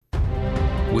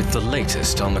with the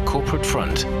latest on the corporate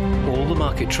front, all the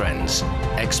market trends,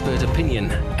 expert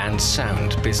opinion, and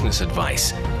sound business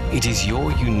advice. It is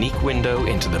your unique window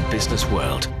into the business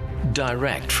world,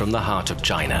 direct from the heart of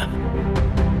China.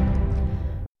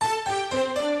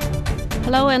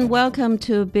 Hello and welcome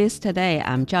to Biz Today.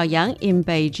 I'm Zhao Yang in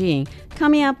Beijing.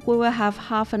 Coming up, we will have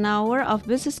half an hour of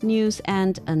business news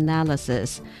and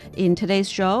analysis. In today's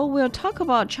show, we'll talk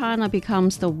about China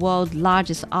becomes the world's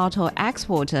largest auto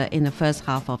exporter in the first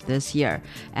half of this year,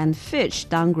 and Fitch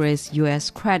downgrades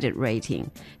U.S. credit rating.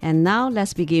 And now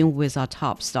let's begin with our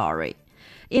top story.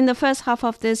 In the first half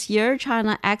of this year,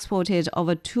 China exported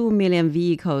over 2 million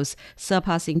vehicles,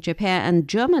 surpassing Japan and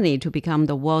Germany to become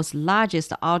the world's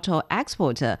largest auto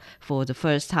exporter for the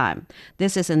first time.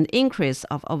 This is an increase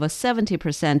of over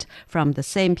 70% from the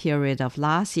same period of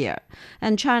last year.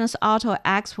 And China's auto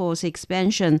exports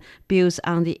expansion builds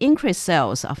on the increased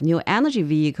sales of new energy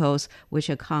vehicles, which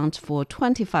account for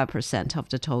 25% of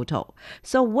the total.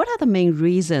 So what are the main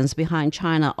reasons behind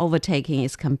China overtaking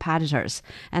its competitors,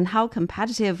 and how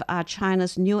competitive are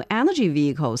China's new energy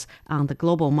vehicles on the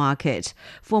global market?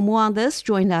 For more on this,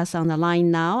 join us on the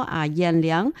line now are Yan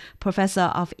Liang,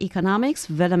 Professor of Economics,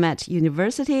 Willamette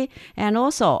University, and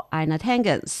also Aina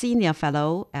Tangen, Senior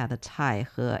Fellow at the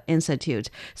Taihe Institute.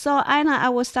 So Aina, I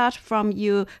will start from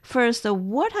you first.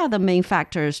 What are the main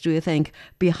factors, do you think,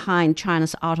 behind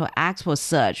China's auto export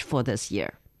surge for this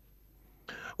year?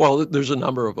 Well, there's a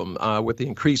number of them. With the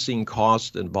increasing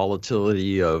cost and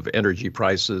volatility of energy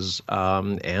prices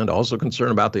and also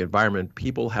concern about the environment,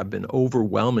 people have been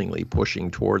overwhelmingly pushing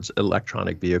towards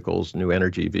electronic vehicles, new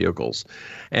energy vehicles.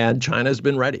 And China's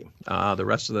been ready. The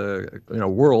rest of the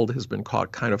world has been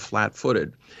caught kind of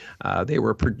flat-footed.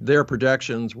 Their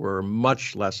projections were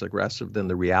much less aggressive than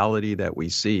the reality that we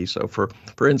see. So, for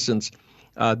instance,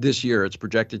 this year, it's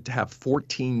projected to have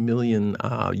 14 million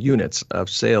units of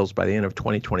sales by the end of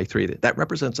 2023. That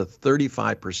represents a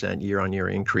 35% year-on-year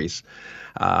increase,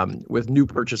 with new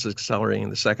purchases accelerating in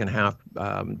the second half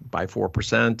by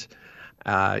 4%.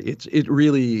 It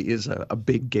really is a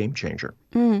big game changer.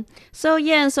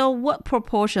 So what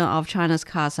proportion of China's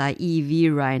cars are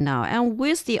EV right now? And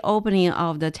with the opening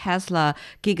of the Tesla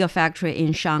Gigafactory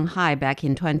in Shanghai back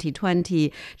in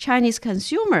 2020, Chinese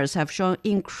consumers have shown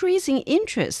increasing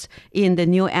interest in the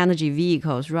new energy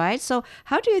vehicles, right? So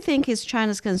how do you think is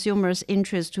China's consumers'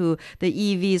 interest to the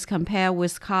EVs compare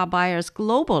with car buyers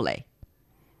globally?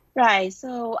 Right.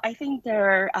 So I think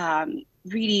there are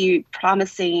really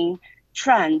promising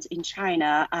trend in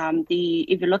China.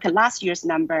 If you look at last year's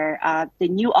number, the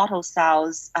new auto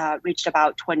sales reached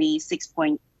about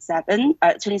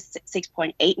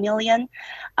 26.8 million,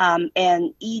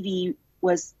 and EV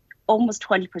was almost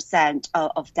 20%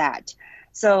 of that.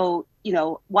 So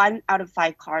 1 out of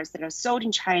 5 cars that are sold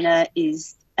in China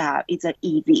is an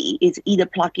EV. It's either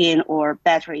plug-in or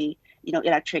battery,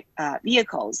 electric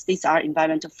vehicles. These are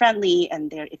environmental friendly and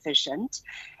they're efficient.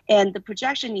 And the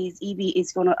projection is EV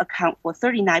is going to account for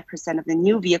 39% of the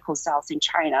new vehicle sales in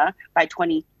China by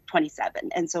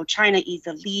 2027. And so China is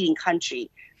the leading country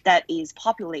that is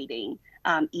populating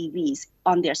EVs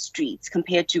on their streets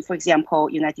compared to, for example,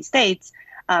 United States.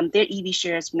 Their EV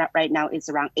shares right now is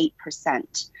around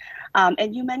 8%.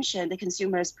 And you mentioned the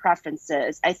consumers'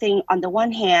 preferences. I think on the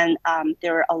one hand,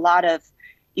 there are a lot of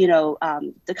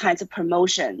the kinds of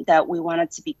promotion that we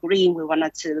wanted to be green. We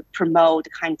wanted to promote the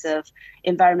kinds of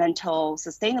environmental,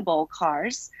 sustainable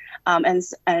cars. And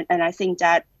I think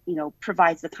that,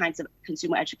 provides the kinds of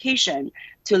consumer education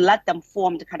to let them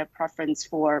form the kind of preference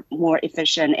for more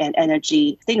efficient and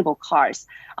energy sustainable cars.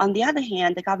 On the other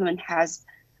hand, the government has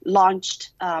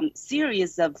launched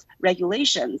series of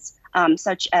regulations,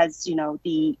 such as,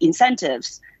 the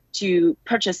incentives to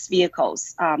purchase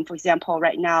vehicles. For example,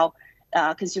 right now,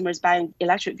 consumers buying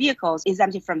electric vehicles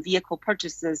exempted from vehicle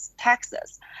purchases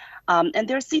taxes. And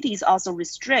their cities also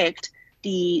restrict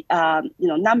the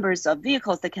numbers of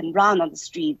vehicles that can run on the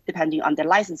street depending on their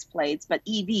license plates, but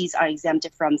EVs are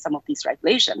exempted from some of these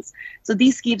regulations. So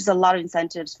this gives a lot of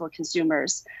incentives for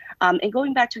consumers. And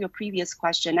going back to your previous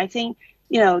question, I think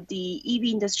the EV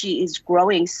industry is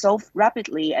growing so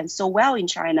rapidly and so well in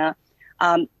China.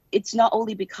 It's not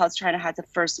only because China has the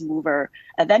first mover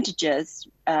advantages,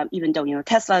 even though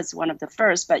Tesla is one of the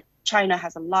first, but China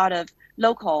has a lot of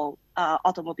local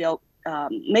automobile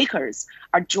makers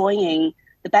are joining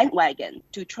the bandwagon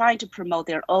to try to promote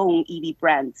their own EV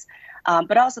brands.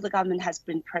 But also the government has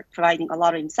been providing a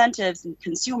lot of incentives and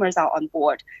consumers are on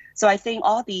board. So I think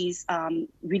all these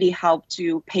really help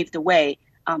to pave the way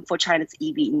for China's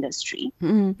EV industry.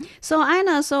 Mm-hmm. So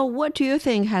Aina, what do you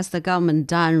think has the government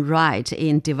done right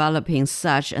in developing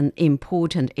such an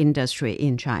important industry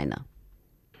in China?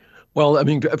 Well, I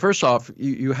mean, first off,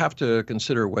 you have to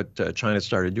consider what China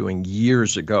started doing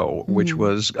years ago, which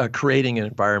was creating an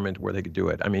environment where they could do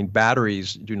it. I mean,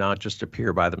 batteries do not just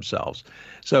appear by themselves.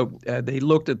 So they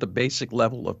looked at the basic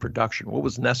level of production, what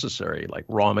was necessary, like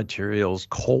raw materials,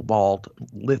 cobalt,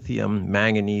 lithium,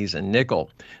 manganese, and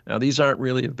nickel. Now, these aren't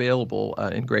really available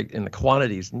in the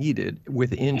quantities needed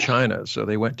within China. So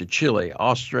they went to Chile,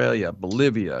 Australia,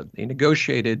 Bolivia. They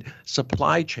negotiated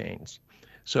supply chains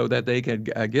so that they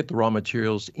could get the raw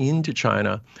materials into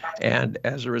China. And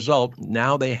as a result,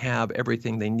 now they have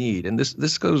everything they need. And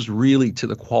this goes really to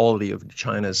the quality of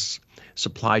China's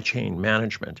supply chain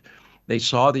management. They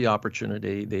saw the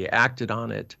opportunity, they acted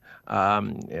on it.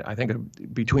 I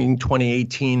think between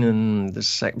 2018 and the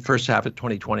first half of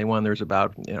 2021, there's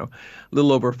about a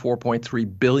little over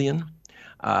 4.3 billion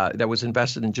that was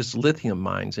invested in just lithium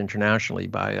mines internationally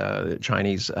by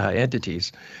Chinese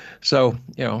entities. So,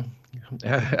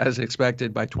 as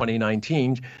expected, by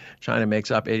 2019, China makes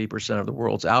up 80% of the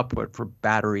world's output for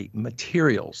battery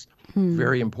materials.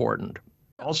 Very important.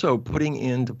 Also putting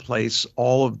into place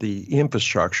all of the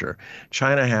infrastructure.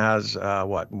 China has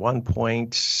over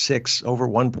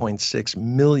 1.6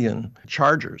 million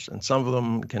chargers, and some of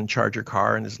them can charge your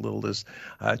car in as little as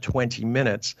 20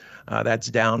 minutes. That's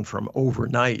down from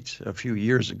overnight a few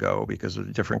years ago because of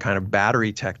the different kind of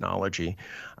battery technology.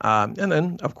 And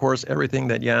then, of course, everything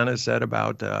that Yan has said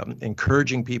about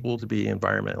encouraging people to be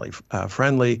environmentally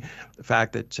friendly, the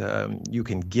fact that you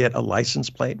can get a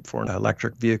license plate for an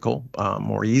electric vehicle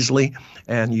more easily,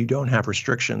 and you don't have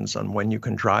restrictions on when you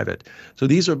can drive it. So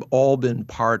these have all been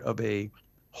part of a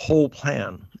whole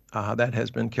plan that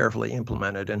has been carefully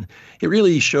implemented. And it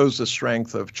really shows the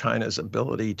strength of China's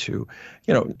ability to,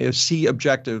 see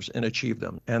objectives and achieve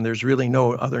them. And there's really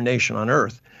no other nation on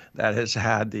earth that has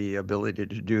had the ability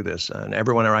to do this. And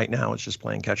everyone right now is just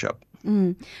playing catch up.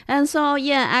 And so,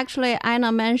 actually,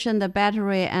 Aina mentioned the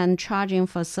battery and charging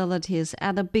facilities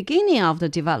at the beginning of the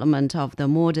development of the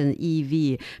modern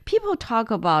EV. People talk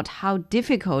about how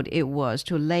difficult it was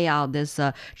to lay out these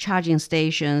charging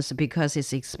stations because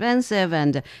it's expensive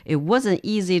and it wasn't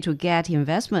easy to get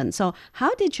investment. So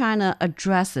how did China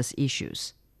address these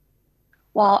issues?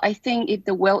 Well, I think if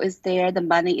the will is there, the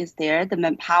money is there, the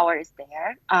manpower is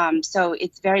there. So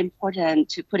it's very important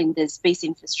to put in this base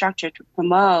infrastructure to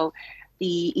promote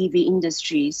the EV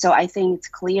industry. So I think it's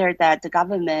clear that the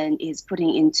government is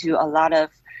putting into a lot of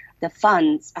the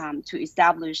funds to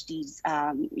establish these,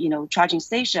 charging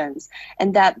stations,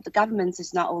 and that the government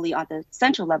is not only on the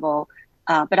central level,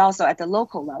 but also at the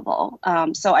local level.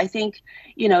 So I think,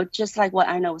 just like what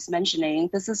Aina was mentioning,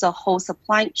 this is a whole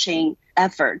supply chain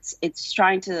efforts. It's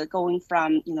trying to going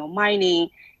from, mining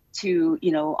to,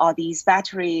 all these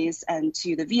batteries and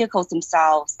to the vehicles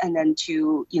themselves, and then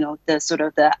to, the sort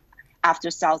of the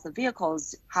after sales of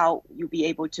vehicles, how you'll be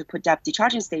able to put up the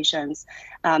charging stations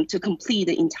to complete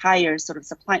the entire sort of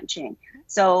supply chain.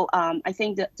 So I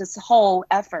think that this whole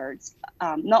effort,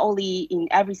 not only in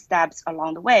every steps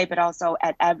along the way, but also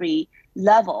at every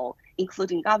level,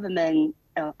 including government,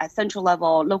 at central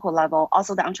level, local level,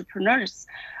 also the entrepreneurs.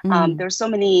 There's so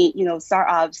many,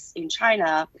 startups in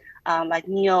China, like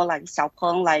NIO, like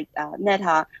Xiaopeng, like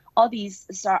Neta, all these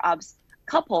startups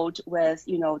coupled with,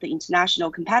 the international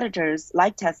competitors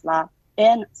like Tesla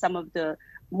and some of the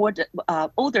more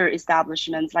older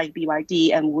establishments like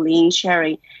BYD and Wuling,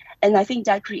 Chery. And I think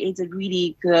that creates a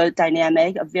really good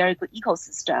dynamic, a very good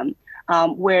ecosystem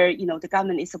where, the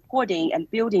government is supporting and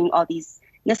building all these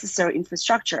necessary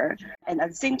infrastructure. And at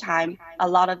the same time, a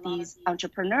lot of these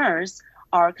entrepreneurs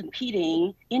are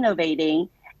competing, innovating,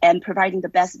 and providing the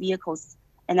best vehicles.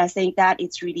 And I think that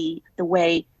it's really the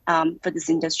way for this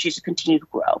industry to continue to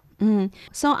grow.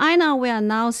 So I know we are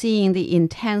now seeing the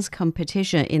intense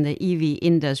competition in the EV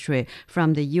industry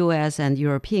from the US and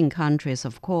European countries,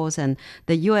 of course, and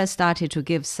the US started to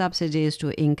give subsidies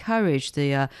to encourage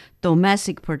the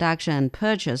domestic production and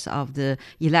purchase of the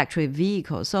electric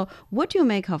vehicles. So what do you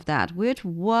make of that? Will it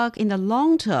work in the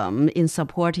long term in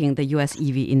supporting the US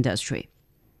EV industry?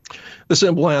 The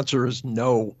simple answer is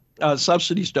no.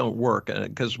 Subsidies don't work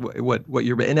because what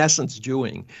you're in essence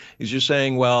doing is you're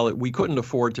saying, well, we couldn't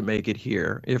afford to make it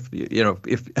here. If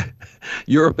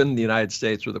Europe and the United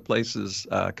States were the places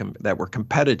that were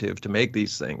competitive to make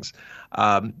these things,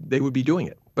 they would be doing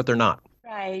it, but they're not.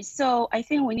 Right. So I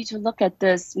think we need to look at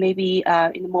this maybe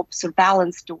in a more sort of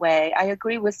balanced way. I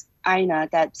agree with Aina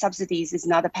that subsidies is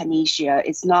not a panacea.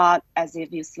 It's not as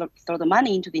if you throw the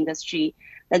money into the industry,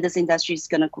 then this industry is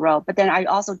going to grow. But then I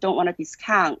also don't want to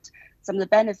discount some of the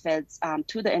benefits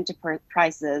to the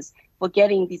enterprises for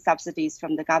getting these subsidies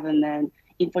from the government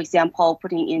in, for example,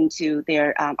 putting into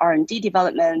their R&D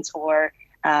development or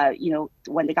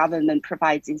when the government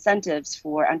provides incentives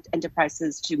for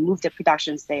enterprises to move their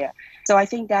productions there. So I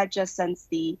think that just sends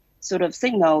the sort of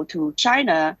signal to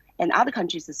China and other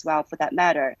countries as well, for that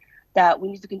matter, that we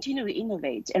need to continue to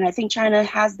innovate. And I think China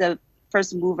has the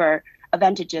first mover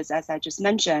advantages, as I just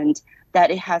mentioned, that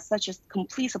it has such a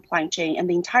complete supply chain, and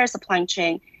the entire supply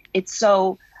chain, it's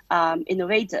so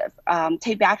innovative.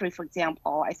 Take battery, for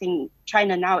example. I think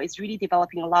China now is really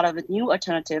developing a lot of new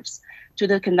alternatives to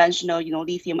the conventional,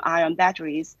 lithium-ion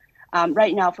batteries.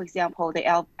 Right now, for example, the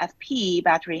LFP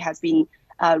battery has been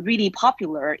really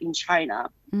popular in China.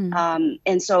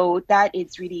 And so that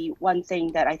is really one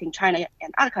thing that I think China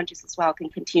and other countries as well can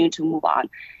continue to move on.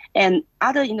 And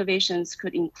other innovations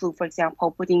could include, for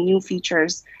example, putting new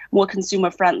features, more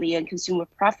consumer-friendly and consumer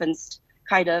preference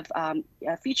kind of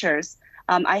features.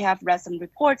 I have read some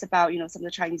reports about, some of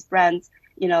the Chinese brands,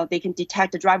 they can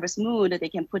detect the driver's mood, they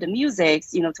can put the music,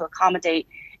 to accommodate,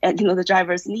 the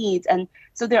driver's needs. And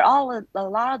so there are a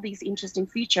lot of these interesting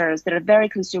features that are very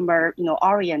consumer,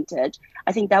 oriented.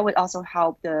 I think that would also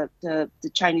help the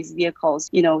Chinese vehicles,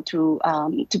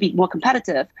 to be more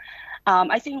competitive.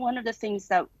 I think one of the things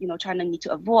that, China need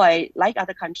to avoid, like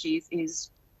other countries, is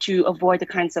to avoid the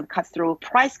kinds of cutthroat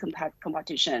price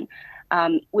competition,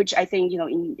 which I think,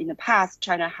 in the past,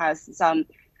 China has some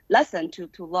lesson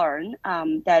to learn,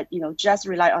 that, just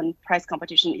rely on price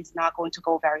competition is not going to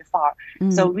go very far.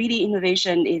 So really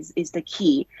innovation is the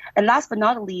key. And last but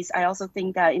not least, I also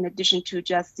think that in addition to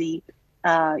just the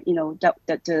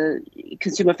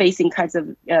consumer facing kinds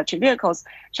of electric vehicles,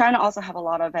 China also have a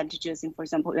lot of advantages in, for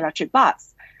example, electric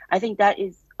bus. I think that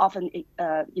is often,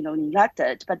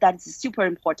 neglected, but that is super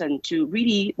important to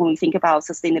really, when we think about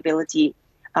sustainability,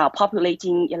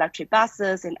 populating electric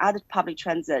buses and other public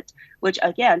transit, which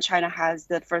again, China has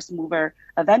the first mover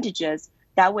advantages.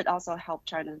 That would also help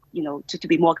China, to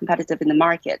be more competitive in the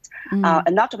market.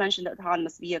 And not to mention the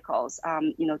autonomous vehicles.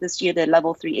 This year the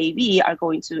level 3 AV are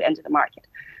going to enter the market.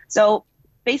 So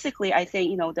basically, I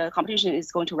think, the competition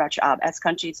is going to ratchet up as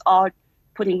countries are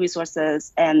putting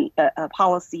resources and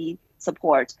policy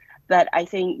support. But I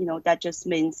think, that just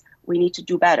means we need to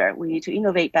do better. We need to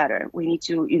innovate better. We need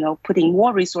to, put in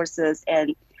more resources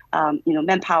and,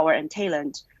 manpower and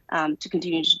talent to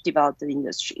continue to develop the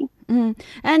industry.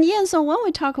 And yeah, so when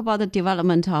we talk about the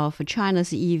development of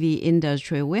China's EV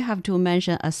industry, we have to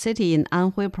mention a city in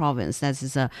Anhui province, that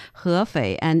is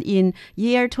Hefei. And in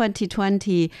year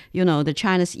 2020, the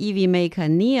China's EV maker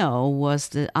NIO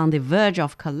was on the verge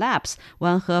of collapse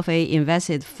when Hefei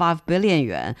invested 5 billion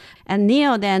yuan. And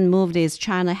NIO then moved its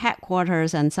China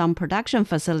headquarters and some production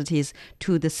facilities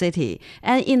to the city.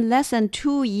 And in less than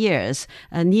 2 years,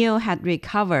 NIO had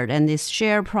recovered and its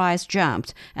share price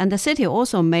jumped. And the city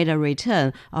also made a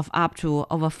return of up to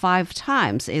over 5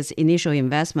 times its initial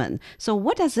investment. So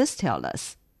what does this tell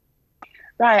us?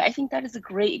 Right. I think that is a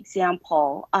great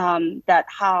example that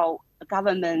how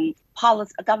government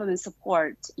policy, government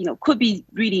support, could be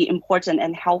really important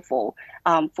and helpful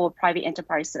for private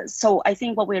enterprises. So I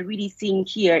think what we're really seeing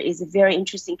here is a very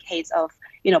interesting case of,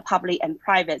 public and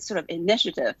private sort of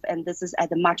initiative. And this is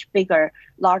at a much bigger,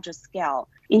 larger scale.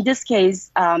 In this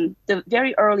case, the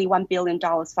very early $1 billion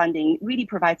funding really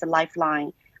provides a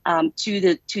lifeline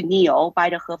to NIO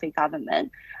by the Hefei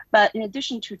government. But in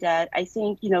addition to that, I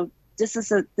think, this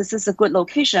is a good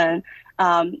location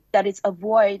that is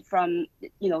avoid from,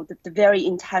 the very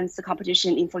intense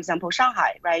competition in, for example,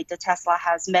 Shanghai, right? The Tesla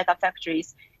has mega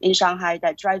factories in Shanghai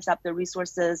that drives up the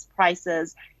resources,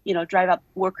 prices, drive up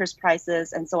workers'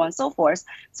 prices, and so on and so forth.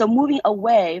 So moving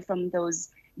away from those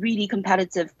really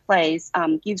competitive place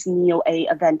gives NIO a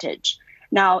advantage.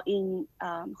 Now in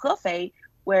Hefei,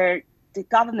 where the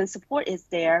government support is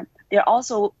there, they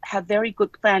also have very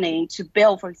good planning to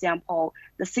build, for example,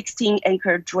 the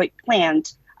 16-acre joint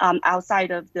plant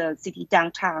outside of the city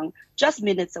downtown, just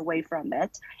minutes away from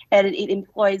it. And it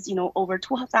employs, over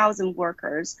 2,000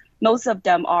 workers. Most of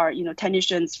them are,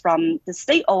 technicians from the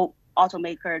state-owned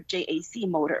automaker JAC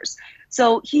Motors.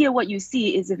 So here what you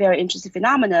see is a very interesting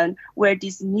phenomenon where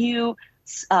this new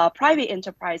private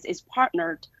enterprise is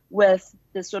partnered with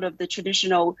the sort of the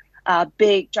traditional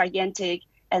big, gigantic,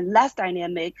 and less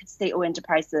dynamic state-owned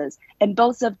enterprises. And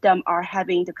both of them are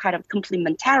having the kind of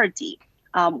complementarity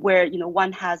where,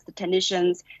 one has the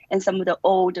technicians and some of the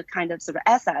old kind of sort of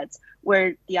assets,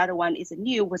 where the other one is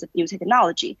with a new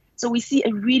technology. So we see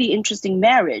a really interesting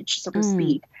marriage, so to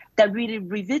speak, that really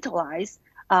revitalize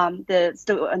the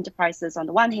state-owned enterprises on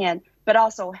the one hand, but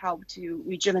also help to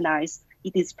rejuvenate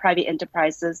these private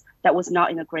enterprises that was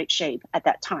not in a great shape at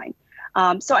that time.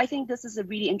 So I think this is a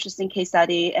really interesting case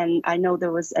study, and I know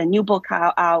there was a new book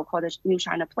out called the New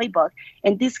China Playbook,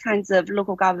 and these kinds of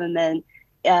local government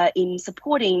in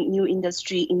supporting new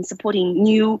industry, in supporting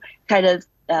new kind of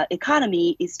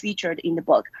economy is featured in the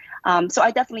book. So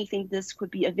I definitely think this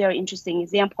could be a very interesting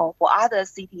example for other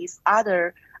cities,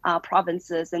 other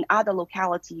provinces, and other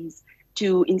localities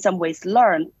to, in some ways,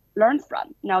 learn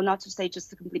from. Now, not to say just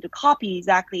to completely copy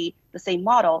exactly the same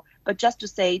model, but just to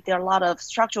say there are a lot of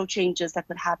structural changes that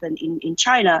could happen in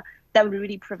China that would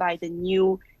really provide a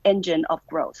new engine of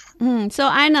growth. So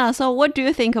Aina, so what do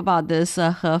you think about this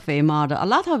Hefei model? A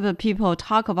lot of people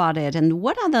talk about it. And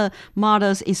what are the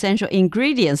model's essential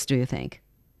ingredients, do you think?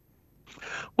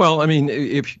 Well, I mean,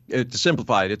 if to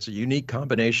simplify it, it's a unique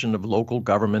combination of local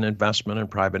government investment and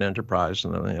private enterprise,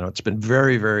 and it's been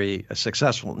very, very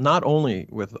successful, not only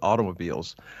with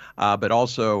automobiles, but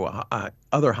also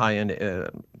other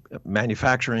high-end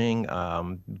manufacturing,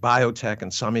 biotech,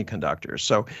 and semiconductors.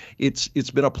 So it's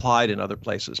been applied in other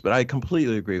places. But I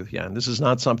completely agree with Yan. This is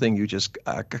not something you just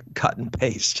cut and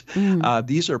paste.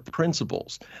 These are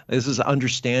principles. This is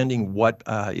understanding what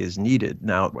is needed.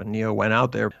 Now, when NIO went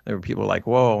out there were people like,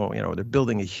 whoa, they're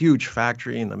building a huge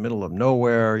factory in the middle of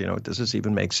nowhere. Does this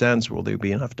even make sense? Will there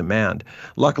be enough demand?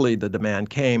 Luckily, the demand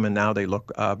came, and now they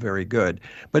look very good.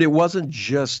 But it wasn't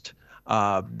just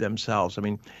themselves. I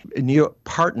mean, NIO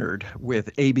partnered with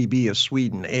ABB of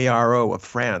Sweden, ARO of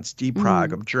France,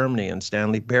 DPROG of Germany, and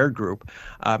Stanley Baird Group.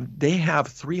 They have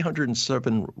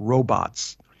 307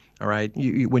 robots. All right.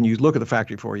 When you look at the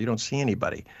factory floor, you don't see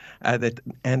anybody.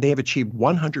 And they have achieved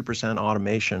 100%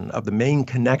 automation of the main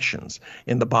connections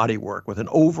in the bodywork with an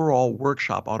overall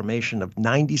workshop automation of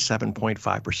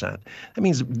 97.5%. That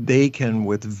means they can,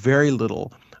 with very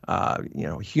little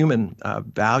human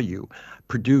value,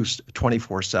 produced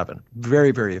 24/7,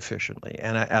 very, very efficiently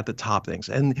and at the top things.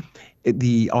 And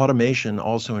the automation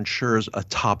also ensures a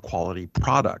top quality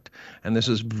product. And this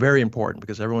is very important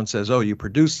because everyone says, oh, you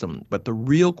produce them. But the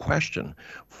real question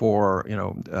for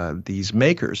these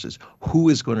makers is who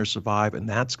is going to survive, and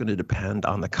that's going to depend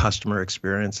on the customer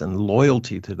experience and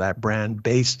loyalty to that brand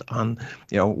based on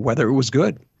whether it was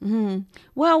good.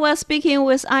 Well, we're speaking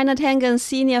with Aina Tangen,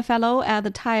 Senior Fellow at the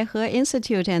Taihe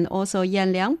Institute, and also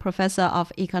Yan Liang, Professor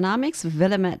of Economics,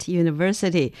 Willamette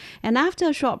University. And after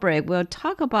a short break, we'll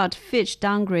talk about Fitch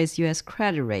downgrades U.S.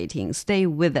 credit rating. Stay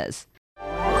with us.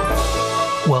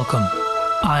 Welcome.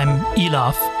 I'm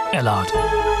Elaf Ellard,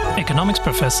 Economics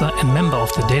Professor and member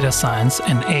of the Data Science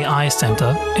and AI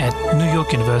Center at New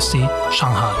York University,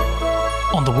 Shanghai.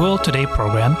 On the World Today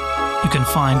program, you can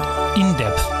find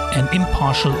in-depth and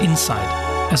impartial insight,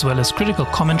 as well as critical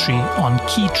commentary on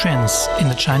key trends in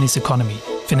the Chinese economy,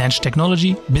 financial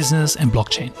technology, business, and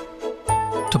blockchain.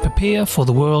 To prepare for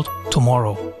the world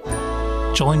tomorrow,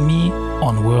 join me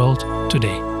on World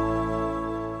Today.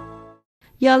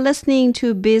 You're listening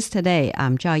to Biz Today.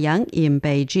 I'm Zhao Yang in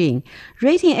Beijing.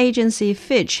 Rating agency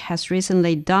Fitch has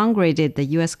recently downgraded the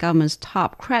U.S. government's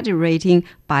top credit rating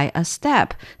by a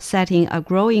step, citing a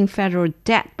growing federal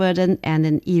debt burden and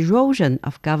an erosion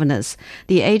of governance.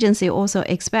 The agency also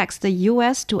expects the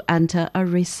U.S. to enter a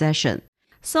recession.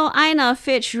 So, Aina,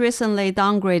 Fitch recently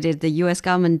downgraded the U.S.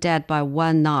 government debt by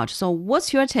one notch. So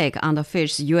what's your take on the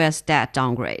Fitch's U.S. debt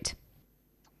downgrade?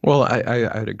 Well,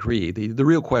 I'd agree. The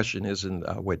real question isn't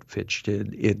what Fitch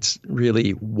did. It's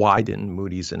really why didn't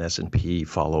Moody's and S&P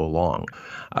follow along?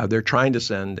 They're trying to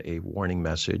send a warning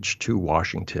message to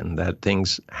Washington that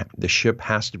the ship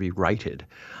has to be righted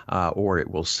or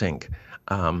it will sink.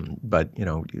 But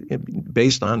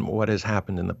based on what has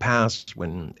happened in the past,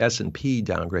 when S&P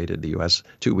downgraded the U.S.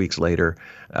 2 weeks later,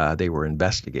 they were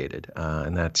investigated.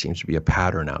 And that seems to be a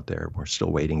pattern out there. We're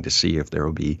still waiting to see if there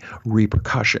will be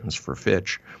repercussions for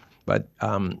Fitch. But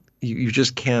you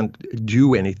just can't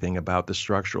do anything about the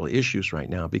structural issues right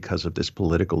now because of this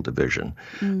political division.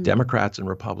 Democrats and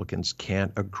Republicans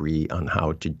can't agree on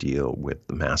how to deal with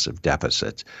the massive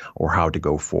deficit or how to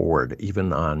go forward,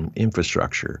 even on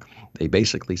infrastructure. They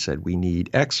basically said we need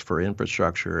X for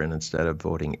infrastructure, and instead of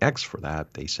voting X for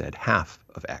that, they said half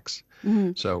of X.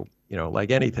 So, like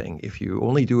anything, if you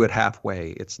only do it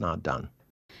halfway, it's not done.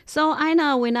 So,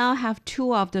 Aina, we now have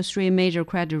two of the three major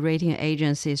credit rating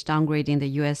agencies downgrading the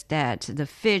U.S. debt, the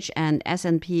Fitch and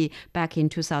S&P back in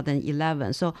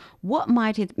 2011. So what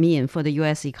might it mean for the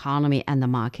U.S. economy and the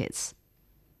markets?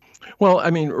 Well, I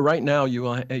mean, right now,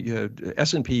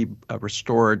 S&P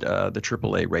restored the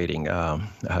AAA rating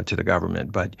to the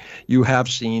government, but you have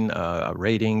seen a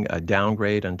rating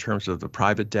downgrade in terms of the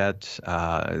private debt.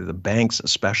 The banks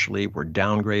especially were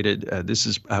downgraded. This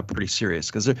is pretty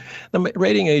serious because the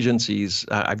rating agencies,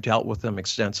 I've dealt with them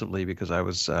extensively because I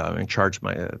was in charge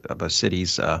of a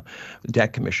city's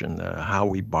debt commission, how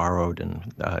we borrowed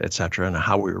and et cetera, and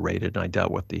how we were rated. And I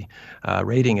dealt with the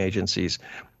rating agencies.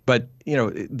 But,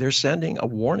 they're sending a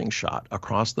warning shot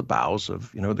across the bows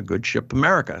of, the good ship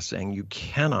America, saying you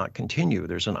cannot continue.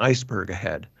 There's an iceberg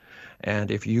ahead.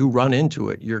 And if you run into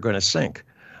it, you're going to sink.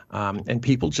 And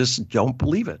people just don't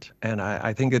believe it. And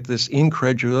I think that this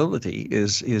incredulity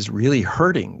is really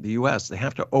hurting the U.S. They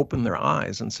have to open their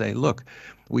eyes and say, look,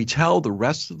 we tell the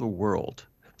rest of the world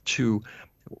to,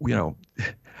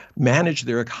 manage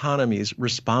their economies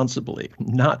responsibly,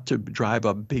 not to drive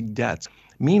up big debts.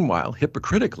 Meanwhile,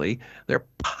 hypocritically, they're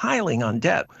piling on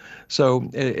debt. So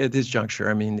at this juncture,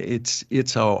 I mean, it's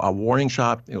a warning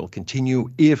shot. It will continue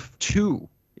if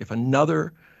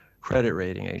another credit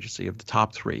rating agency of the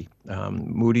top three,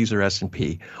 Moody's or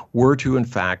S&P, were to, in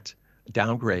fact,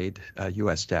 downgrade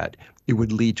U.S. debt, it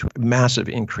would lead to a massive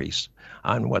increase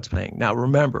on what's paying. Now,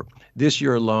 remember, this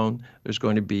year alone, there's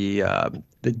going to be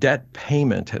the debt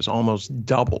payment has almost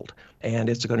doubled, and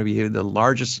it's going to be the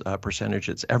largest percentage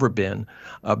it's ever been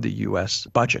of the U.S.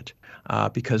 budget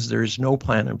because there's no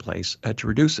plan in place to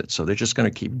reduce it. So they're just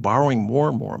going to keep borrowing more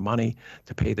and more money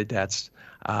to pay the debts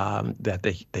that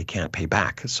they can't pay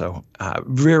back. So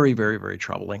very, very, very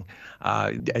troubling.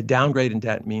 A downgrade in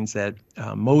debt means that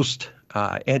most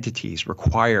entities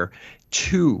require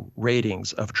 2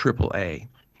 ratings of AAA.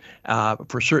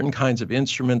 For certain kinds of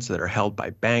instruments that are held by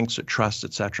banks or trusts,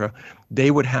 et cetera, they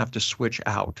would have to switch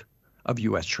out of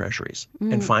U.S. Treasuries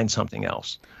and find something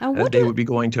else. They would be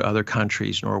going to other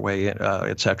countries, Norway,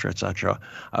 et cetera,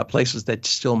 places that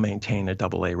still maintain a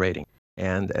AA rating.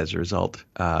 And as a result,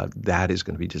 that is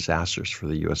going to be disastrous for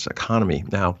the U.S. economy.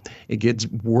 Now, it gets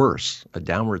worse, a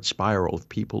downward spiral, if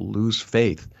people lose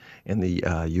faith in the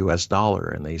U.S. dollar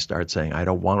and they start saying, I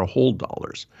don't want to hold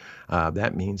dollars.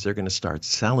 That means they're going to start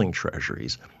selling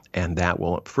treasuries, and that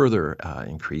will further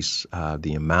increase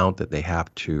the amount that they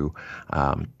have to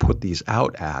put these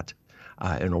out at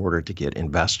in order to get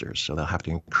investors. So they'll have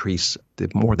to increase. The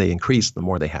more they increase, the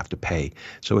more they have to pay.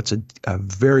 So it's a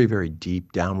very, very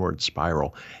deep downward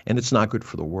spiral, and it's not good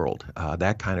for the world.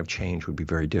 That kind of change would be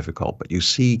very difficult. But you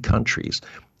see countries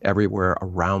everywhere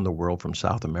around the world, from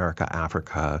South America,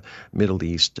 Africa, Middle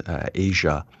East,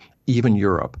 Asia, even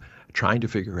Europe, trying to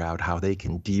figure out how they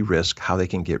can de-risk, how they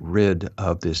can get rid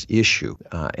of this issue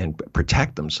and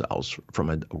protect themselves from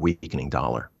a weakening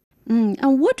dollar.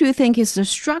 And what do you think is the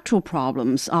structural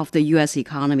problems of the U.S.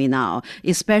 economy now,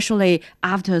 especially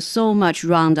after so much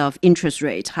round of interest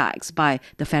rate hikes by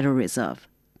the Federal Reserve?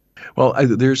 Well,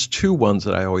 there's 2 ones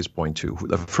that I always point to.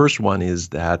 The first one is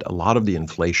that a lot of the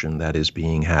inflation that is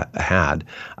being had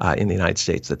in the United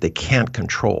States that they can't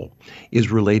control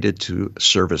is related to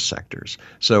service sectors.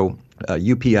 So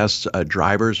UPS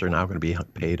drivers are now going to be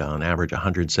paid on average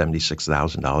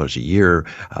 $176,000 a year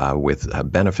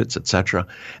with benefits, et cetera.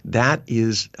 That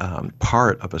is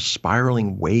part of a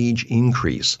spiraling wage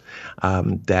increase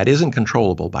that isn't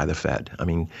controllable by the Fed. I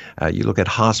mean, you look at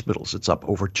hospitals, it's up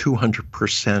over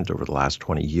 200% over the last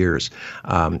 20 years.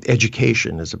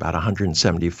 Education is about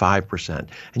 175%.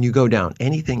 And you go down,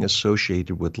 anything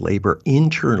associated with labor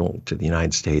internal to the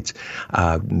United States,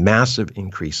 massive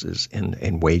increases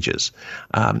in wages.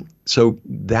 So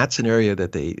that's an area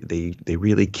that they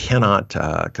really cannot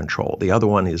control. The other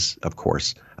one is, of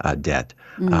course, debt.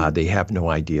 They have no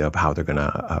idea of how they're going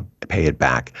to pay it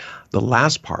back. The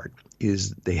last part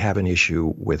is they have an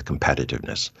issue with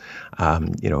competitiveness.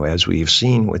 As we've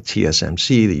seen with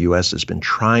TSMC, the U.S. has been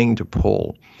trying to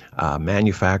pull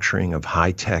manufacturing of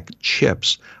high-tech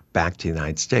chips back to the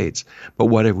United States. But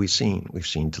what have we seen? We've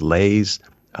seen delays.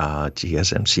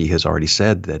 TSMC has already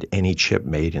said that any chip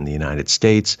made in the United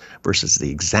States versus the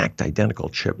exact identical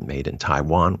chip made in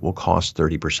Taiwan will cost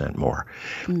 30% more.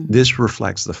 This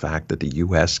reflects the fact that the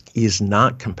U.S. is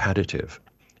not competitive.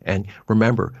 And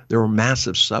remember, there were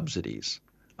massive subsidies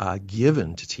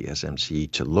given to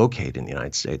TSMC to locate in the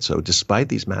United States. So despite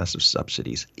these massive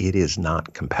subsidies, it is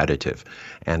not competitive.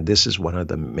 And this is one of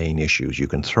the main issues. You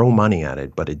can throw money at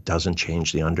it, but it doesn't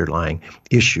change the underlying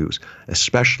issues,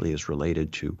 especially as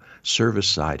related to service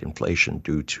side inflation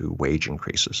due to wage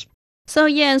increases. So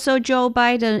Joe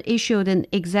Biden issued an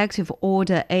executive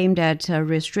order aimed at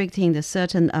restricting the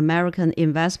certain American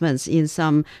investments in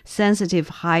some sensitive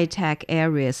high-tech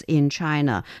areas in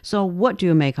China. So what do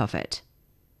you make of it?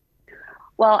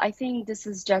 Well, I think this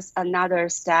is just another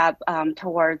step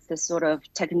towards the sort of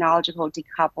technological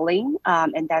decoupling,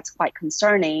 and that's quite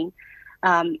concerning.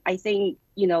 I think,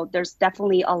 there's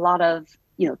definitely a lot of,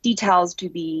 details to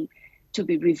be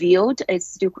revealed. It's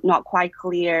still not quite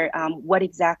clear what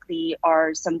exactly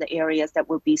are some of the areas that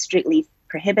will be strictly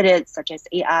prohibited, such as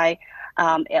AI.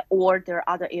 or there are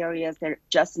other areas that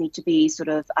just need to be sort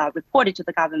of reported to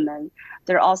the government.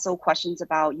 There are also questions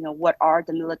about, what are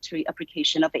the military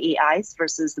application of AIs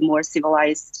versus the more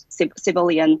civilized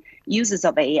civilian uses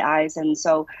of AIs. And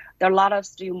so there are a lot of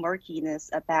still murkiness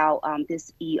about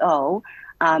this EO.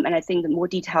 And I think the more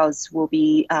details will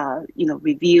be,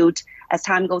 reviewed as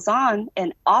time goes on,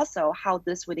 and also how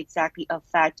this would exactly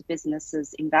affect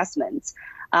businesses' investments.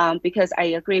 Because I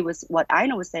agree with what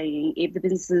Aina was saying, if the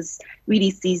businesses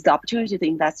really sees the opportunity to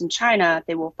invest in China,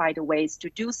 they will find ways to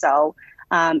do so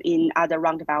in other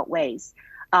roundabout ways.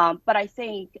 But I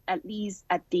think at least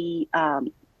at the,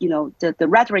 the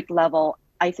rhetoric level,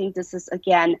 I think this is,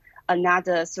 again,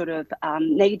 another sort of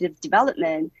negative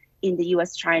development in the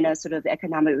U.S.-China sort of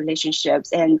economic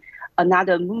relationships, and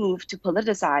another move to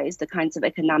politicize the kinds of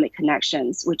economic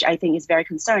connections, which I think is very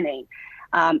concerning.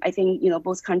 I think,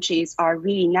 both countries are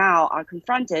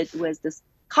confronted with this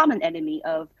common enemy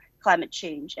of climate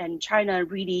change, and China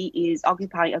really is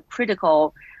occupying a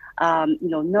critical,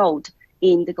 node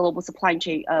in the global supply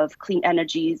chain of clean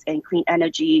energies and clean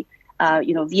energy,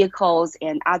 vehicles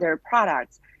and other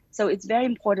products. So it's very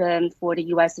important for the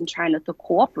U.S. and China to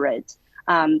cooperate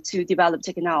to develop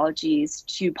technologies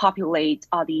to populate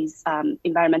all these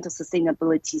environmental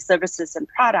sustainability services and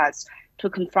products to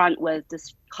confront with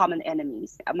these common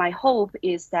enemies. My hope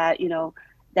is that,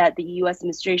 that the U.S.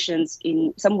 administrations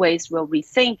in some ways will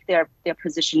rethink their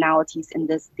positionalities in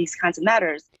these kinds of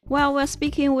matters. Well, we're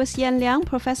speaking with Yan Liang,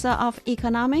 Professor of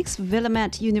Economics,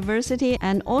 Willamette University,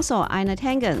 and also Aina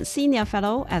Tangen, Senior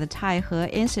Fellow at the Taihe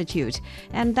Institute.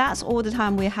 And that's all the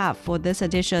time we have for this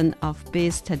edition of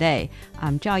Biz Today.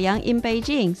 I'm Zhao Yang in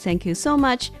Beijing. Thank you so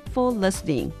much for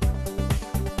listening.